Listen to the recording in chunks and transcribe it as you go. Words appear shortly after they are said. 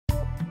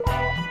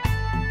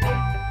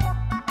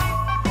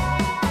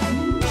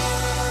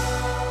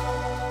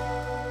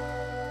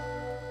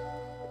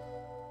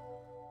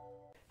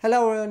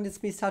Hello everyone,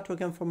 it's me Sato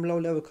again from Low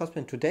Level Cosplay,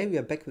 and today we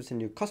are back with a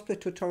new cosplay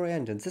tutorial,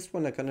 and in this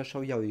one I'm gonna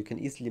show you how you can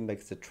easily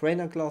make the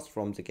trainer gloves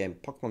from the game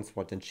Pokemon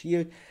Sword and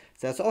Shield.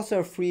 There's also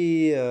a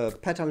free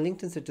pattern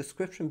linked in the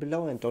description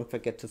below, and don't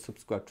forget to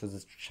subscribe to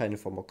this channel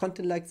for more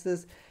content like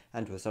this.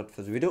 And without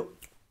further ado,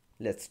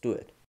 let's do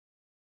it.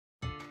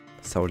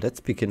 So let's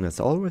begin as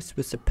always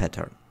with the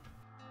pattern.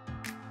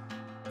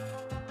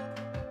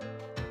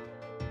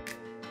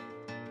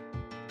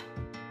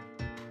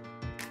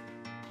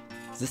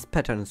 This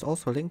pattern is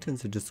also linked in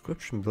the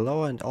description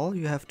below, and all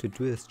you have to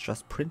do is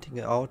just printing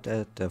it out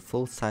at the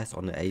full size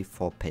on an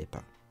A4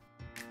 paper.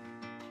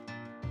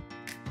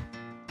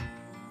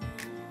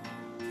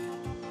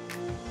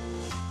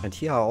 And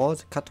here are all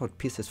the cutout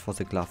pieces for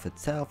the glove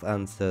itself,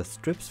 and the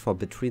strips for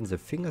between the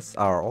fingers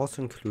are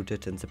also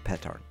included in the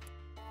pattern.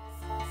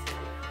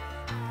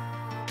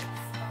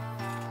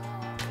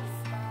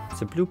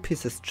 The blue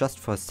piece is just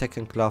for a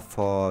second glove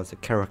for the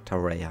character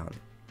Rayhan.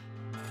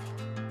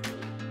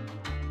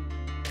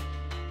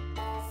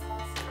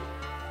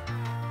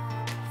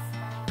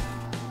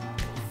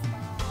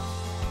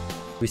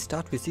 We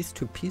start with these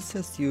two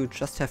pieces. You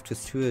just have to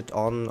sew it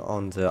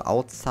on the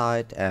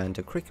outside, and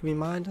a quick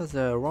reminder,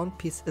 the round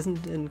piece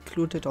isn't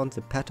included on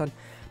the pattern,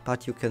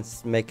 but you can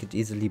make it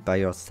easily by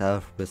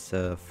yourself with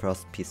the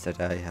first piece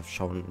that I have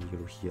shown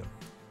you here.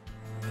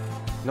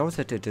 Now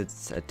that it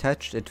is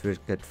attached, it will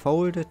get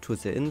folded to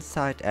the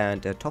inside,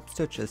 and a top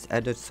stitch is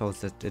added so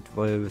that it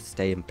will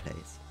stay in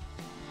place.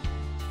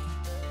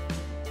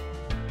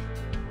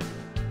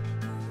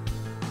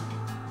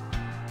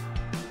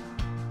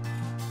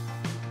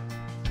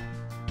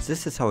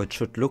 This is how it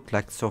should look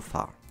like so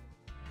far.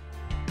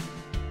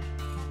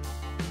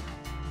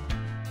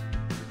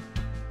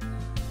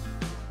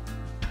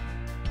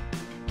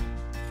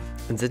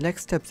 In the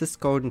next step, this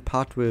golden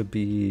part will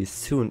be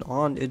sewn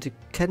on. It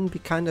can be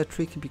kinda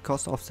tricky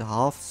because of the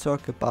half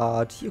circle,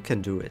 but you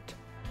can do it.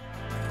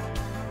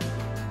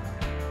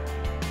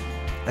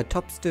 A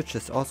top stitch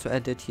is also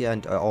added here,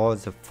 and all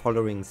the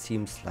following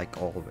seams like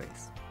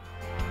always.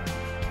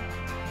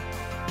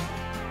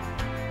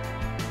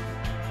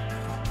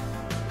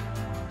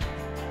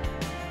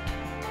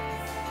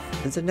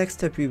 In the next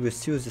step, we will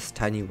sew this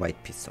tiny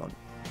white piece on.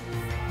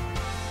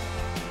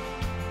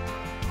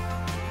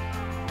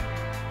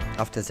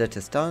 After that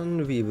is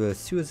done, we will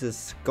sew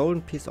this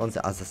golden piece on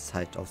the other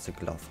side of the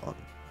glove on.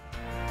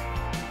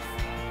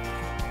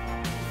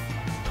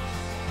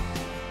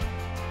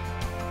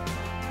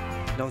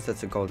 Now that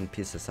the golden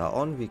pieces are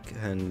on, we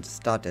can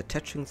start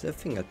attaching the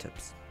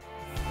fingertips.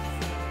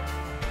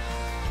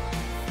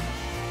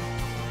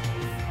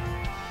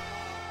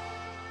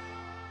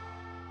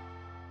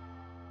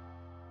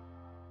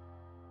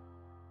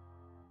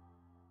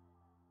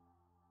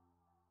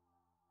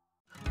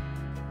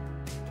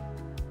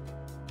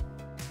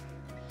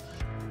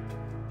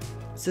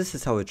 This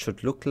is how it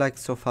should look like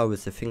so far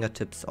with the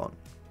fingertips on.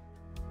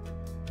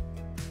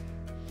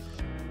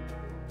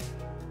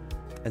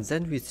 And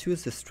then we sew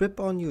the strip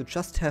on. You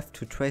just have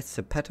to trace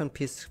the pattern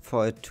piece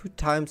for it 2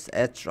 times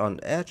edge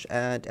on edge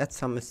and add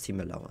some seam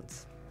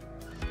allowance.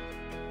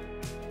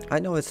 I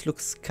know it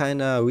looks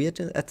kinda weird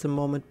at the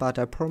moment, but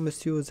I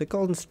promise you the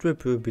golden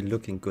strip will be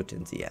looking good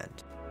in the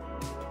end.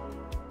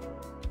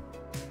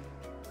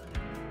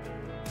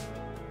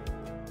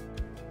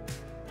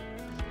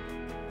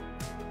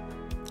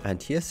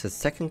 And here's the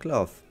second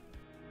glove.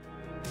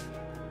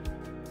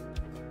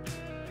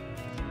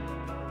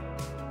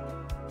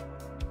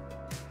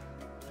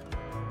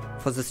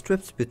 For the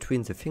strips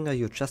between the finger,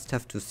 you just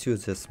have to sew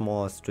the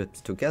small strips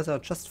together.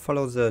 Just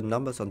follow the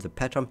numbers on the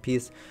pattern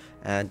piece,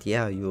 and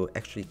yeah, you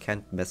actually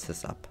can't mess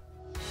this up.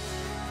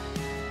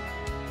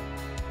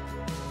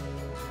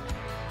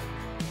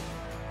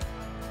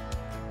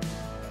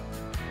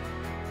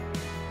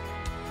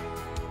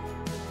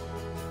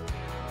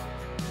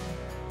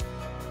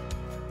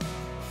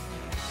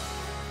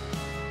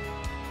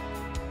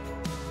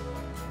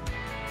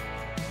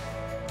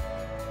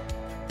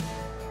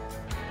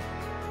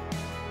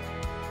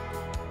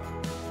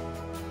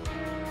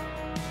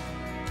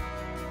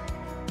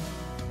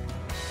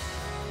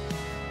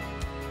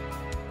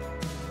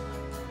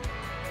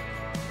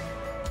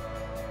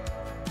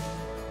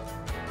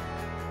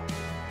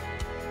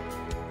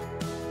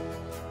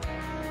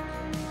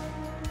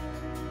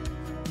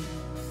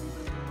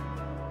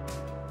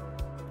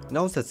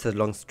 Now that the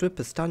long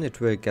strip is done,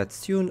 it will get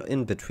sewn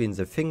in between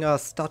the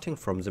fingers, starting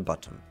from the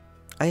bottom.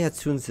 I had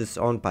sewn this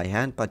on by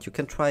hand, but you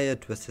can try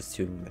it with a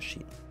sewing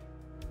machine.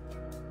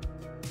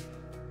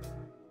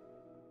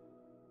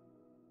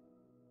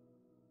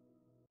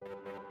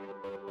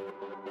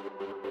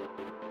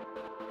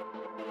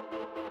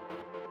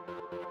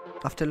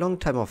 After a long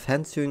time of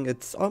hand sewing,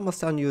 it's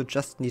almost done. You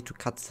just need to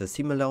cut the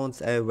seam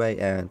allowance away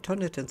and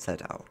turn it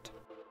inside out.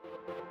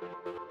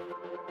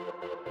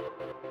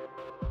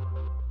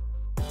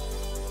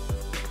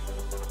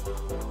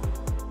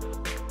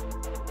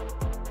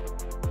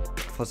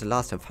 For the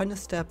last and final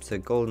step, the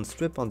golden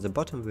strip on the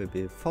bottom will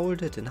be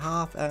folded in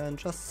half and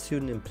just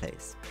sewn in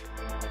place.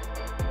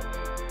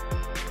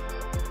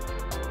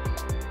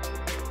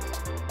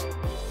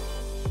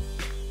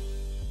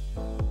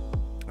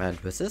 And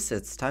with this,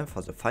 it's time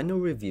for the final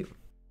review.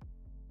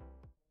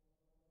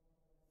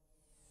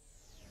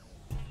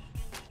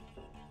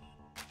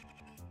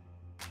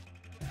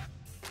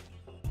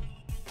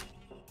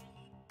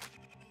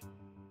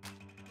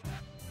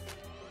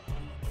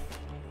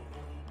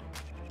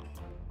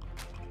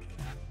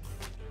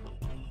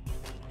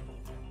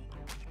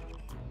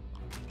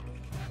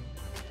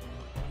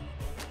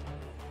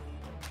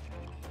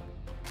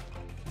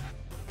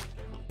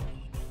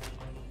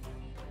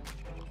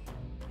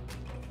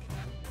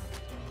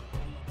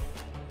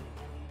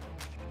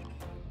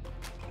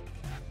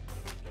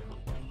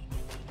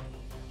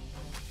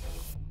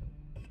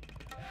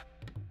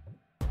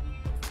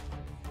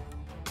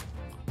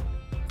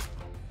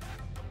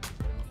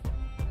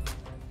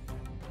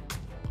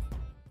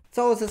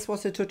 So this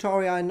was a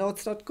tutorial. I know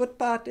it's not good,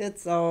 but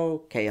it's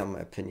okay in my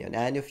opinion.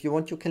 And if you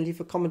want, you can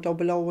leave a comment down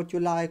below what you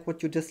like,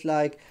 what you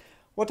dislike,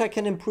 what I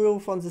can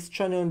improve on this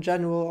channel in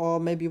general, or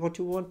maybe what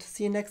you want to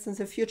see next in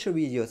the future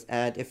videos.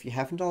 And if you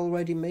haven't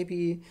already,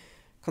 maybe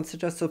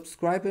consider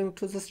subscribing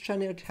to this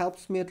channel. It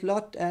helps me a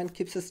lot and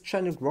keeps this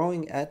channel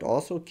growing and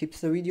also keeps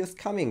the videos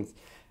coming.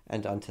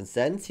 And until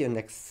then, see you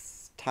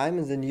next time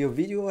in the new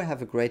video.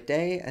 Have a great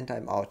day and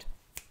I'm out.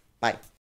 Bye.